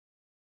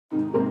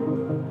What's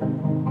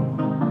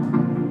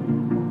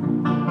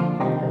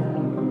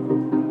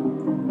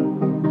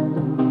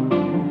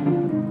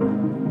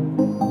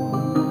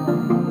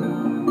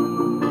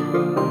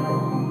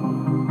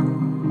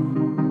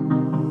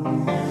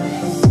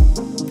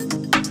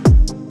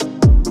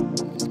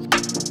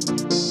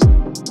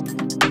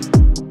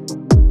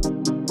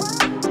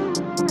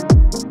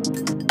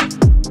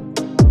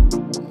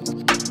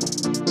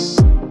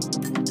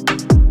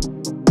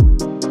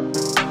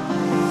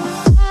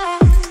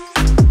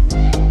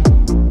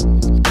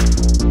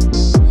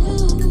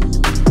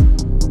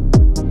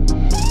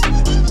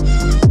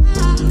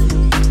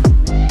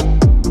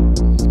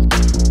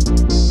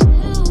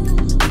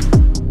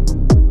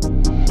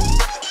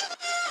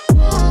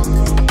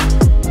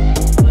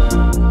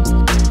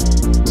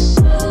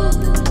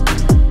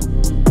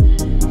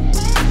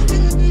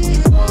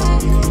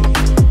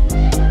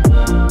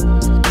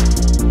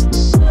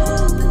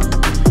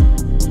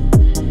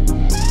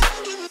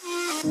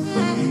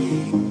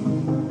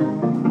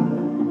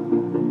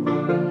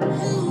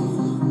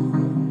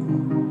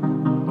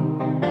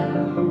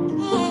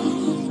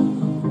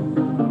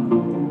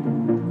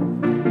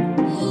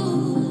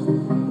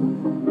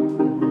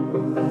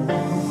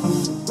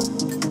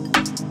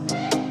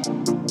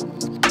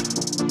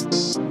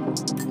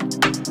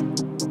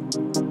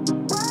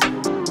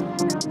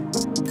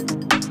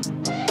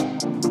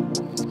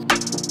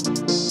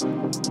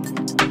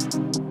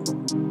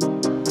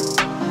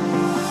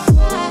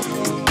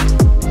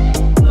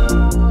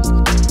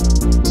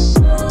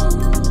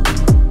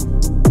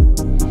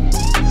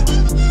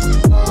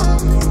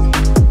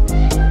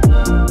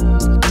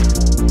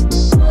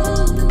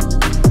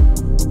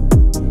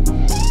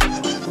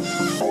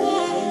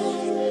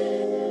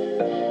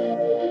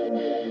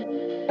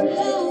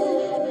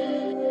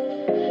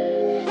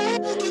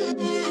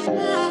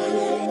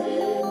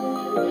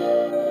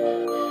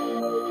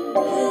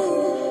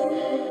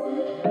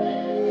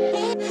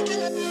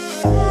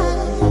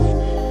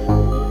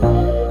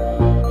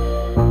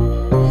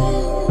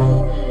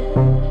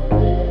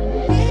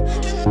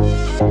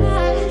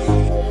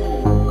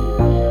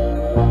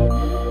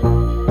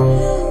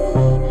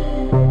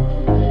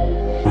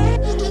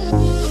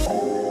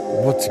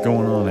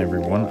going on,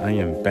 everyone? I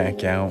am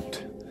back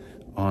out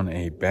on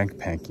a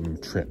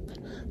backpacking trip.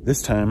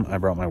 This time I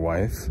brought my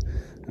wife.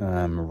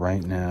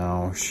 Right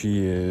now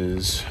she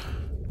is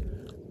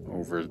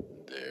over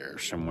there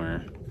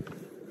somewhere,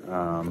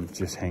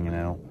 just hanging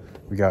out.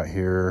 We got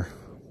here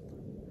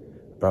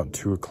about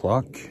 2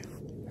 o'clock.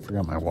 I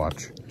forgot my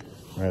watch.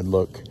 Red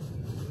look.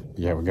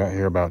 Yeah, we got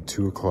here about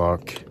 2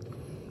 o'clock.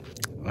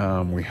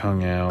 We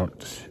hung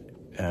out,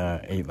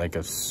 ate like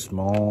a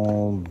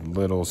small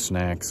little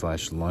snack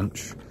 /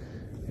 lunch,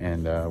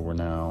 and we're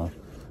now,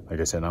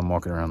 like I said, I'm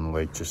walking around the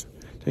lake just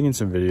taking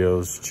some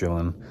videos,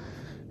 chilling.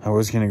 I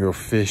was gonna go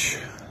fish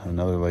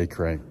another lake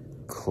right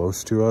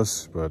close to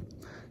us, but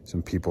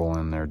some people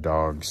and their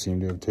dogs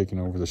seem to have taken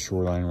over the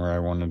shoreline where I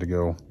wanted to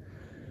go.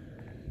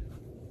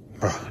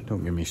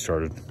 Don't get me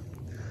started.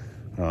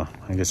 I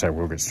guess I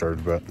will get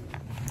started, but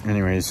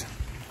anyways,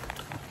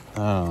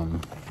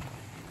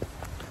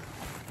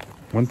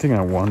 one thing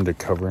I wanted to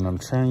cover, and I'm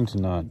trying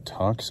to not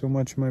talk so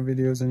much in my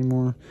videos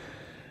anymore,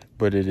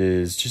 but it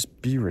is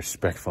just be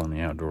respectful in the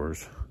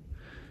outdoors.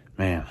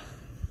 Man,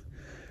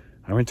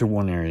 I went to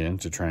one area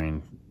to try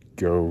and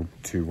go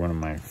to one of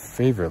my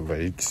favorite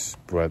lakes,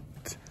 but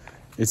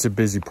it's a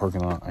busy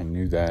parking lot. I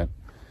knew that,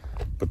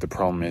 but the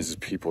problem is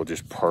people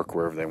just park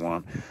wherever they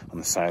want on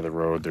the side of the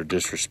road. They're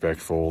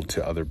disrespectful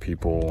to other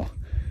people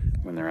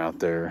when they're out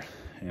there,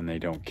 and they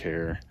don't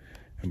care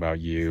about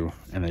you,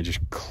 and they just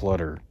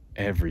clutter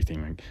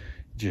everything. Like,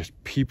 just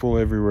people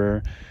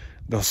everywhere.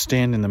 They'll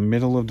stand in the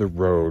middle of the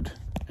road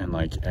and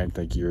like act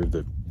like you're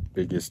the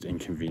biggest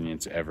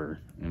inconvenience ever,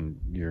 and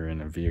you're in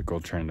a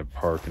vehicle trying to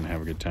park and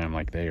have a good time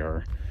like they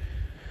are.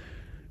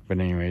 But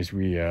anyways,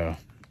 we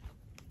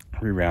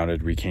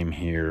rerouted. We came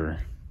here.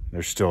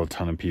 There's still a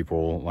ton of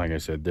people. Like I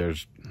said,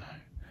 there's a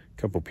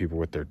couple people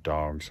with their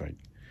dogs, like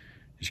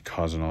just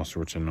causing all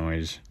sorts of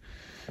noise.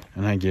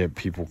 And I get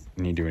people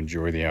need to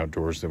enjoy the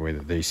outdoors the way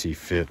that they see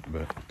fit,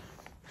 but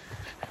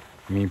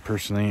me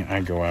personally, I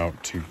go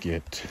out to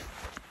get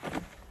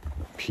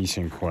peace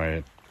and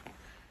quiet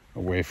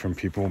away from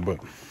people, but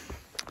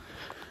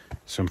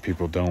some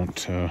people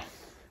don't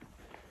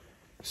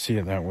see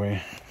it that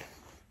way.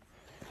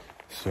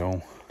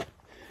 So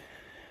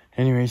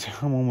anyways,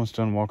 I'm almost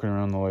done walking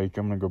around the lake.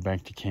 I'm gonna go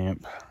back to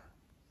camp,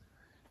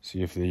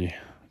 see if the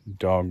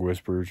dog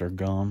whisperers are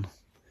gone.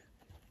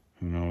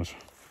 Who knows?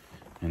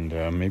 And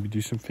maybe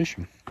do some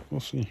fishing.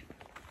 We'll see.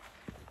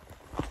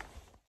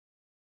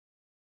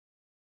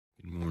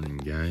 Good morning,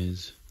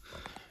 guys.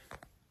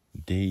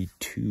 Day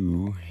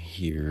 2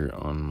 here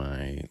on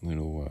my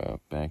little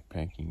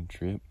backpacking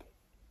trip.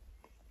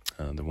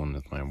 The one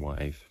with my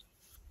wife.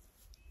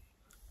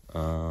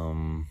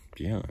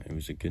 Yeah, it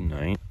was a good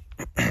night.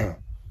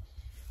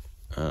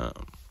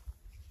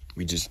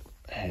 We just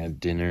had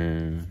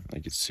dinner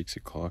like at 6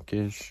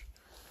 o'clock-ish,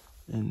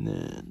 and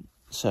then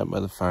sat by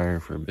the fire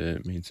for a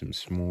bit, made some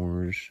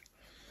s'mores,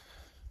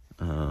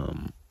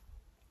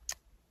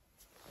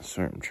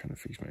 sorry, I'm trying to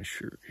fix my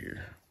shirt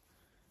here.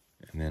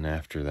 And then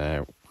after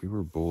that, we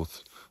were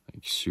both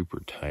like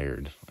super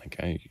tired. Like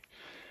I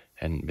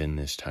hadn't been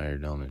this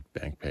tired on a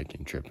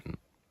backpacking trip in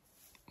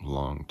a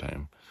long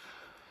time.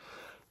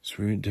 So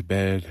we went to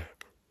bed,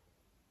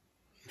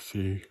 let's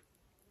see,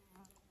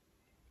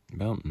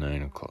 about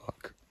 9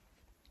 o'clock.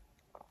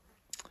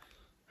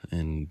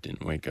 And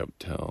didn't wake up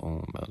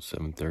till about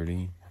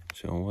 7:30,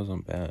 so it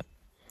wasn't bad.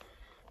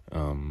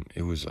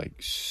 It was like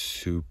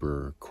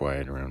super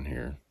quiet around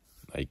here,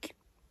 like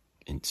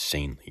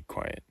insanely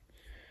quiet.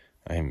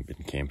 I haven't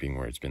been camping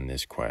where it's been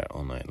this quiet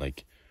all night,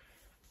 like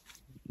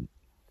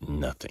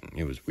nothing.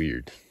 It was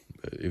weird,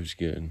 but it was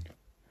good.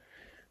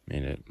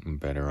 Made it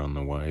better on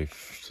the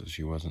wife, so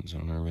she wasn't so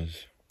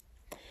nervous.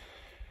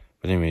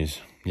 But anyways,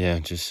 yeah,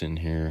 just sitting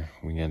here.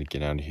 We got to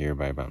get out of here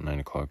by about 9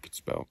 o'clock. It's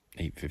about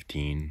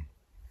 8:15.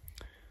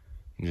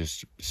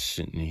 Just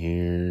sitting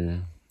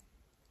here,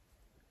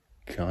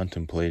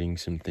 contemplating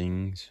some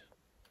things.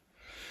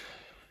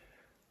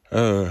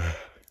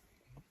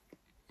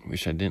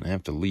 Wish I didn't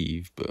have to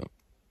leave, but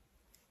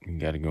you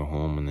gotta go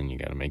home and then you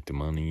gotta make the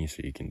money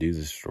so you can do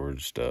the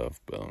storage stuff.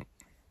 But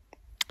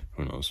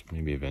who knows?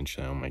 Maybe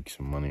eventually I'll make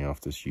some money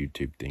off this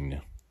YouTube thing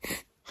to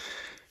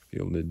be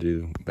able to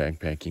do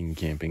backpacking and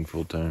camping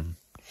full time.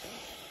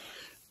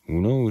 Who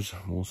knows?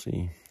 We'll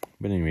see.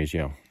 But anyways,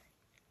 yeah.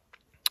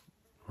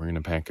 We're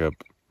gonna pack up,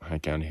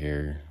 hike out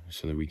here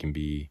so that we can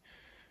be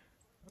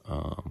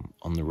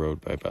on the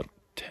road by about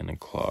 10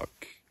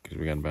 o'clock. Because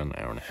we got about an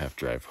hour and a half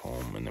drive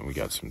home, and then we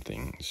got some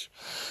things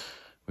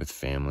with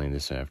family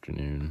this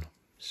afternoon.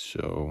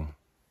 So,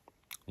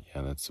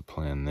 yeah, that's the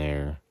plan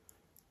there.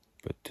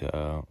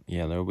 But,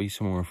 yeah, there'll be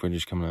some more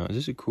footage coming out. This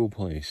is a cool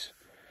place.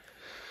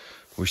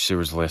 Wish there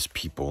was less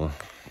people,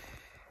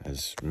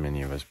 as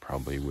many of us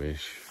probably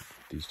wish,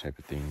 these type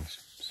of things.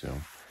 So,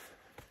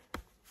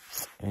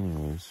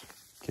 anyways,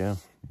 yeah,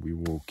 we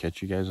will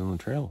catch you guys on the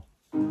trail.